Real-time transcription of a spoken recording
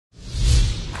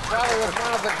Well, he was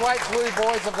one of the great blue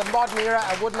boys of the modern era,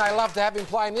 and wouldn't they love to have him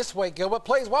playing this week, Gilbert?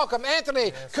 Please welcome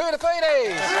Anthony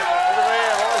Koutoufides.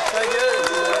 Thank you.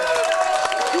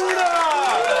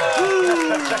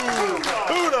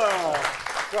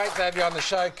 Great to have you on the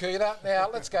show, Cooter. Now,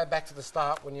 let's go back to the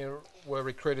start when you were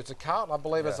recruited to Carlton. I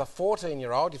believe as a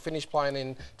 14-year-old, you finished playing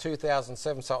in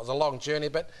 2007, so it was a long journey.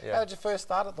 But how did you first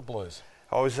start at the Blues?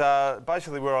 I was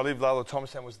basically where I lived, Lola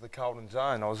Thomastown was the Carlton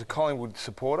zone. I was a Collingwood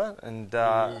supporter and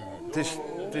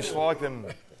dislike them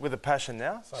with a passion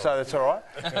now, so that's all right.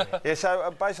 Yeah,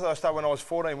 so basically I started when I was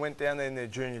 14, went down there in their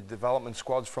junior development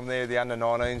squads, from there the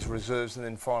under-19s, reserves, and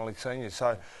then finally seniors.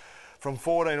 So from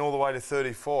 14 all the way to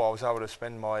 34, I was able to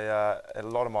spend my a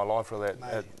lot of my life really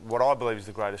at what I believe is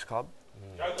the greatest club.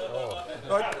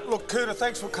 Look, Cooter,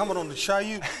 thanks for coming on the show.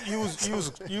 You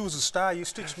was a star. You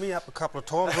stitched me up a couple of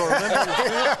times, I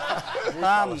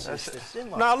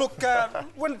remember. Now, look,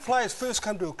 when players first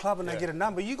come to a club and they get a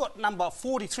number, you got number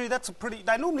 43. That's a pretty...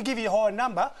 They normally give you a high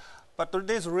number, but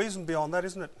there's a reason beyond that,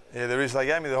 isn't it? Yeah, there is. They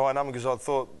gave me the high number because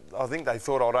I think they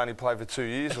thought I'd only play for 2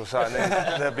 years or so, and then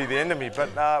that'd be the end of me.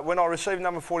 But when I received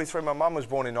number 43, my mum was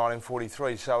born in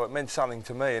 1943, so it meant something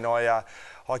to me, and I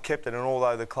kept it. And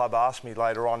although the club asked me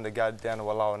later on to go down to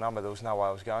a lower number, there was no way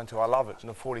I was going to. I love it, and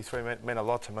the 43 meant a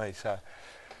lot to me. So.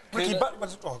 Ricky Barham.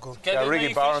 Oh, God.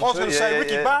 Ricky Barham. I was going to say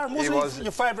Ricky Barham. Wasn't he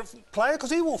your favourite player? Because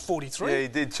he wore 43. Yeah, he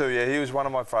did too. Yeah, he was one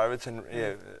of my favourites, and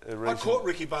I caught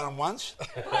Ricky Barham once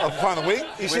up front of the wing.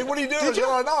 He said, "What are you doing?" I said,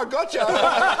 "Oh, no, I got you." You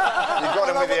got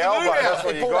him with the elbow. That's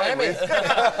what you got him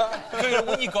with.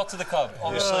 When you got to the club,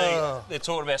 obviously they're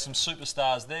talking about some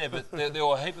superstars there, but there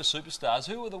were a heap of superstars.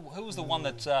 Who was the one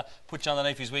that put you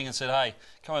underneath his wing and said, "Hey,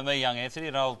 come with me, young Anthony,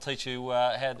 and I'll teach you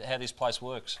how this place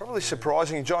works"? Probably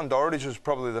surprising. John Dorridge was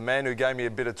probably the man who gave me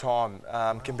a bit of time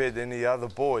compared to any other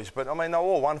boys. But I mean, they were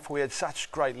all wonderful. We had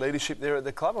such great leadership there at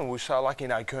the club, and we were so lucky,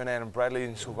 Kernan and Bradley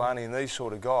and Silvani and these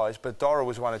sort of guys. But Dora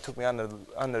was the one who took me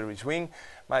under his wing,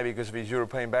 maybe because of his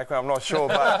European background, I'm not sure.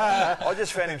 But I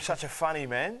just found him such a funny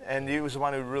man, and he was the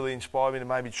one who really inspired me to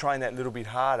maybe train that little bit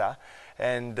harder.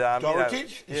 And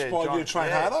Dorotich inspired you to train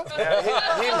harder?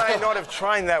 He may not have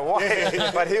trained that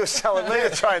way, but he was telling me to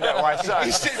train that way. So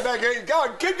he's sitting back here, keep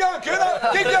going, keep going.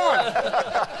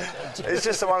 He's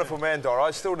just a wonderful man, Dora.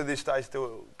 I still to this day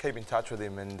still keep in touch with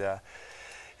him, and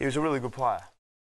he was a really good player.